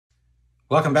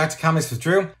Welcome back to Comics with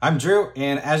Drew. I'm Drew,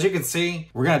 and as you can see,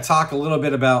 we're going to talk a little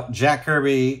bit about Jack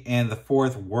Kirby and the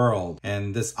Fourth World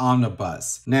and this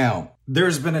omnibus. Now,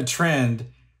 there's been a trend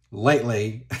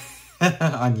lately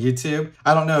on YouTube.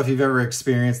 I don't know if you've ever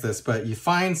experienced this, but you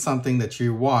find something that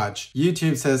you watch.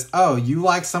 YouTube says, oh, you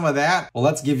like some of that? Well,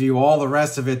 let's give you all the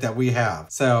rest of it that we have.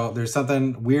 So there's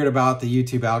something weird about the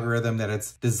YouTube algorithm that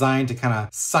it's designed to kind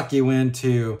of suck you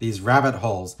into these rabbit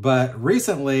holes. But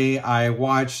recently I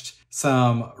watched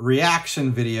some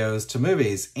reaction videos to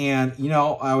movies. And, you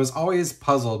know, I was always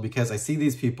puzzled because I see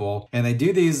these people and they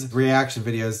do these reaction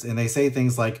videos and they say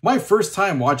things like, my first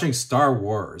time watching Star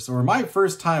Wars, or my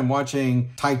first time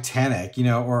watching Titanic, you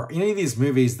know, or any of these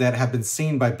movies that have been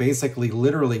seen by basically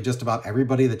literally just about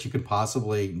everybody that you could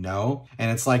possibly know. And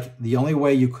it's like the only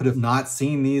way you could have not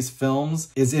seen these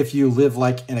films is if you live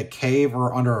like in a cave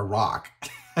or under a rock.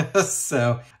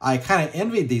 So I kind of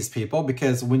envied these people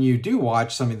because when you do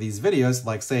watch some of these videos,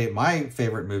 like say my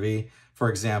favorite movie, for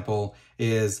example,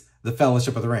 is The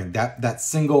Fellowship of the Ring. That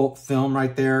single film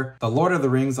right there, The Lord of the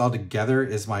Rings altogether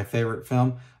is my favorite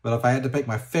film. But if I had to pick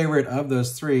my favorite of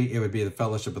those three, it would be The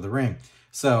Fellowship of the Ring.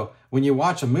 So when you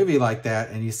watch a movie like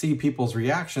that and you see people's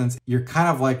reactions, you're kind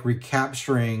of like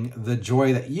recapturing the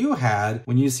joy that you had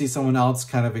when you see someone else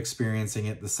kind of experiencing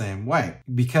it the same way.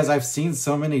 Because I've seen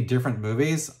so many different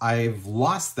movies, I've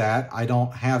lost that. I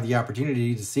don't have the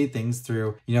opportunity to see things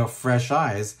through, you know, fresh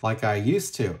eyes like I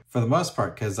used to, for the most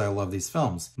part, because I love these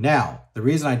films. Now, the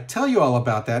reason I tell you all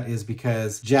about that is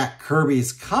because Jack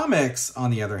Kirby's comics,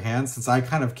 on the other hand, since I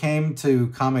kind of came to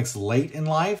comics late in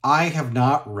life, I have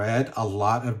not read a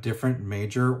lot of different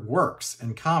major works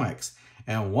in comics.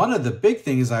 And one of the big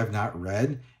things I've not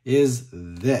read is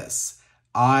this.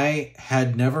 I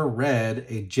had never read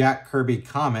a Jack Kirby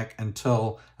comic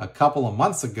until a couple of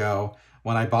months ago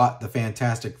when I bought the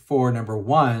Fantastic Four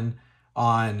 #1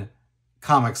 on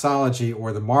Comixology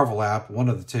or the Marvel app, one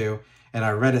of the two, and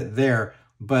I read it there.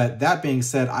 But that being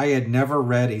said, I had never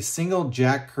read a single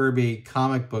Jack Kirby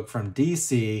comic book from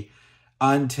DC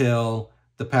until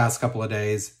the past couple of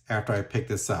days after I picked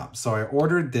this up. So I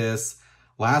ordered this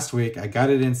last week. I got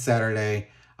it in Saturday.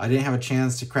 I didn't have a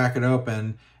chance to crack it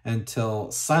open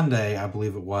until Sunday, I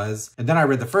believe it was. And then I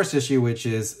read the first issue, which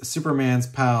is Superman's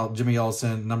pal Jimmy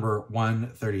Olsen, number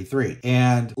 133.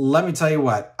 And let me tell you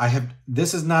what,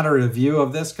 this is not a review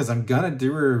of this because I'm gonna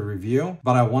do a review,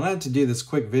 but I wanted to do this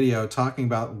quick video talking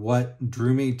about what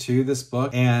drew me to this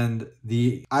book and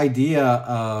the idea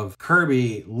of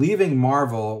Kirby leaving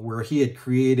Marvel, where he had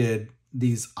created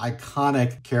these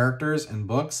iconic characters and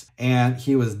books, and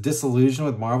he was disillusioned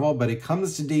with Marvel, but he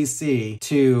comes to DC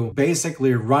to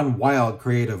basically run wild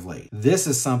creatively. This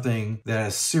is something that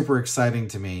is super exciting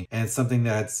to me and something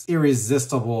that's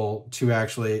irresistible to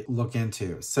actually look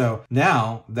into. So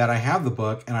now that I have the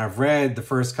book and I've read the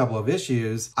first couple of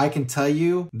issues, I can tell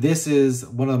you this is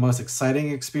one of the most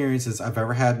exciting experiences I've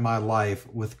ever had in my life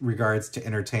with regards to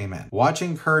entertainment.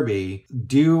 Watching Kirby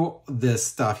do this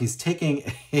stuff, he's taking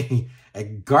a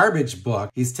garbage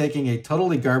book. He's taking a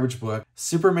totally garbage book,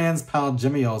 Superman's pal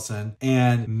Jimmy Olsen,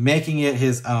 and making it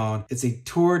his own. It's a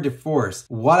tour de force.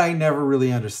 What I never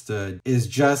really understood is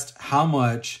just how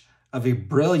much of a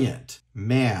brilliant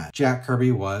man Jack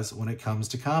Kirby was when it comes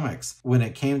to comics, when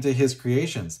it came to his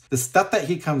creations. The stuff that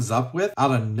he comes up with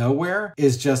out of nowhere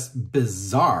is just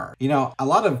bizarre. You know, a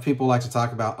lot of people like to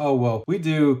talk about, oh, well, we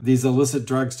do these illicit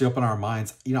drugs to open our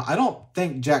minds. You know, I don't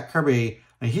think Jack Kirby,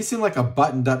 he seemed like a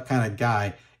buttoned up kind of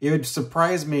guy. It would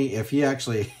surprise me if he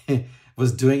actually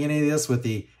was doing any of this with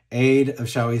the aid of,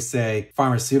 shall we say,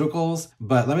 pharmaceuticals.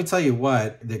 But let me tell you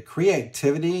what, the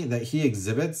creativity that he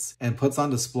exhibits and puts on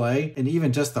display, and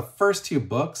even just the first two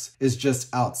books, is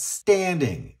just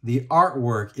outstanding. The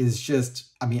artwork is just,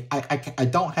 I mean, I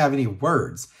don't have any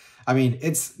words. I mean,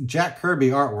 it's Jack Kirby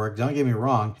artwork, don't get me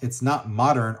wrong. It's not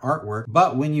modern artwork,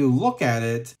 but when you look at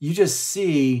it, you just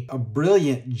see a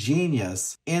brilliant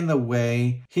genius in the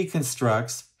way he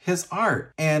constructs his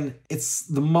art. And it's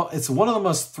one of the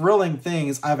most thrilling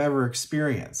things I've ever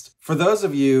experienced. For those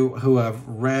of you who have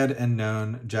read and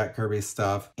known Jack Kirby's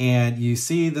stuff, and you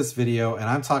see this video, and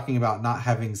I'm talking about not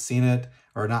having seen it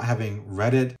or not having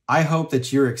read it, I hope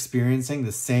that you're experiencing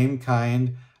the same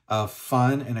kind of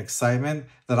fun and excitement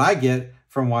that I get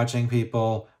from watching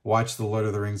people watch The Lord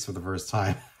of the Rings for the first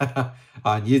time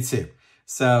on YouTube.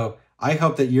 So I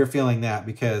hope that you're feeling that,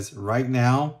 because right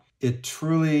now it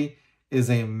truly is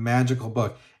a magical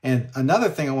book. And another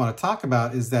thing I want to talk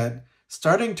about is that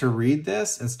starting to read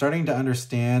this and starting to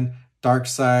understand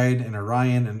Darkseid and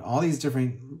Orion and all these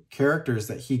different characters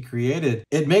that he created,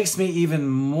 it makes me even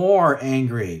more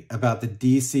angry about the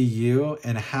DCU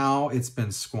and how it's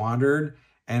been squandered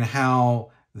and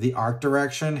how the art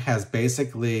direction has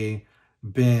basically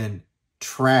been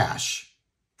trash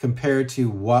compared to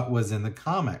what was in the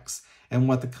comics and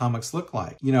what the comics look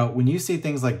like. You know, when you see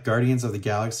things like Guardians of the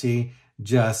Galaxy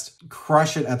just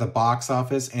crush it at the box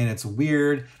office, and it's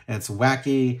weird and it's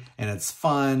wacky and it's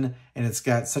fun and it's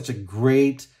got such a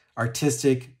great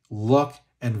artistic look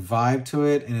and vibe to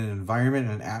it, and an environment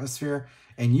and an atmosphere,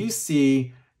 and you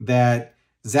see that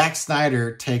Zack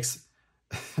Snyder takes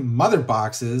mother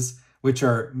boxes, which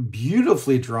are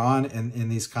beautifully drawn in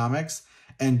these comics,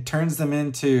 and turns them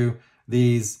into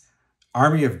these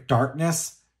Army of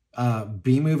Darkness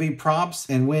B-movie props.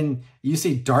 And when you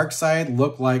see Darkseid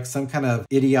look like some kind of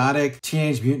idiotic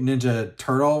Teenage Mutant Ninja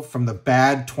Turtle from the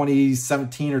bad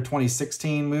 2017 or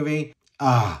 2016 movie,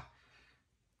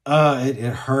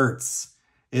 it hurts.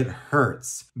 It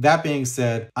hurts. That being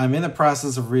said, I'm in the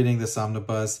process of reading this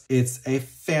omnibus. It's a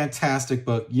fantastic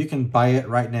book. You can buy it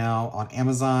right now on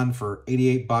Amazon for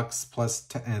 $88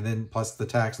 plus the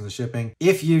tax and the shipping.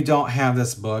 If you don't have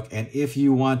this book, and if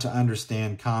you want to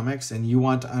understand comics and you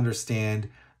want to understand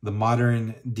the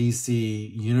modern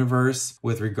DC universe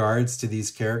with regards to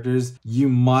these characters, you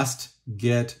must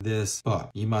get this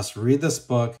book. You must read this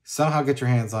book, somehow get your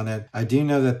hands on it. I do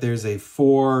know that there's a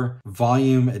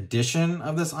 4-volume edition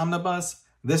of this omnibus.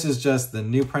 This is just the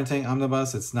new printing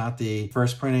omnibus. It's not the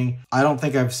first printing. I don't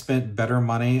think I've spent better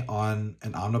money on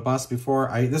an omnibus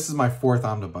before. This is my 4th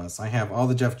omnibus. I have all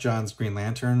the Jeff Johns Green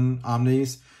Lantern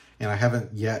omnis, and I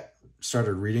haven't yet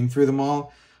started reading through them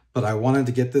all, but I wanted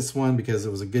to get this one because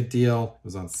it was a good deal. It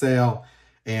was on sale,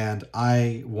 and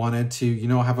I wanted to, you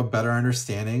know, have a better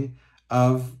understanding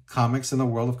of comics and the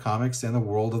world of comics and the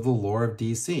world of the lore of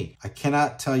DC. I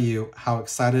cannot tell you how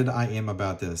excited I am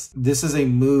about this. This is a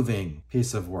moving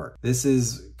piece of work. This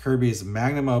is Kirby's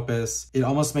magnum opus. It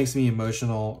almost makes me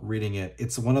emotional reading it.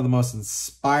 It's one of the most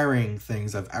inspiring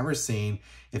things I've ever seen.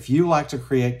 If you like to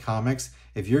create comics,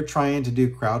 if you're trying to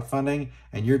do crowdfunding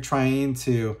and you're trying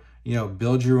to, you know,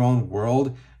 build your own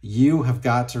world, you have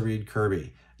got to read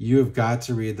Kirby. You have got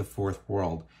to read The Fourth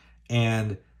World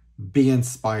and be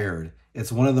inspired.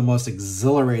 It's one of the most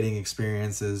exhilarating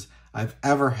experiences I've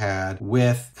ever had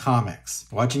with comics.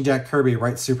 Watching Jack Kirby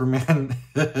write Superman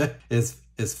is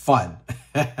fun.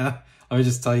 Let me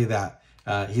just tell you that.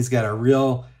 He's got a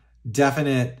real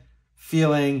definite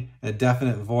feeling, a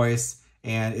definite voice,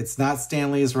 and it's not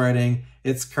Stan Lee's writing,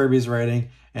 it's Kirby's writing,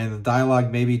 and the dialogue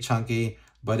may be chunky,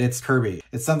 but it's Kirby.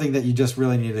 It's something that you just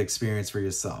really need to experience for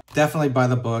yourself. Definitely buy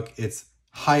the book. It's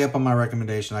high up on my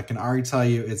recommendation. I can already tell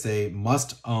you it's a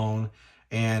must own,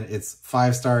 and it's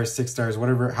 5 stars, 6 stars,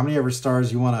 whatever, how many ever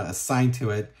stars you want to assign to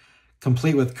it,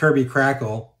 complete with Kirby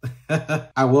Crackle.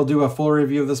 I will do a full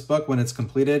review of this book when it's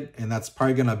completed, and that's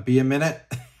probably going to be a minute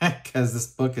because this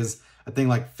book is, I think,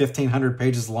 like 1,500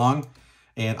 pages long,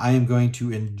 and I am going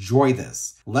to enjoy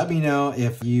this. Let me know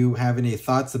if you have any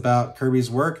thoughts about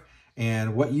Kirby's work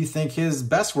and what you think his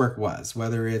best work was,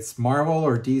 whether it's Marvel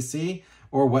or DC,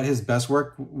 or what his best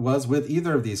work was with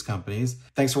either of these companies.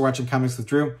 Thanks for watching Comics with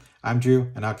Drew. I'm Drew,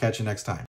 and I'll catch you next time.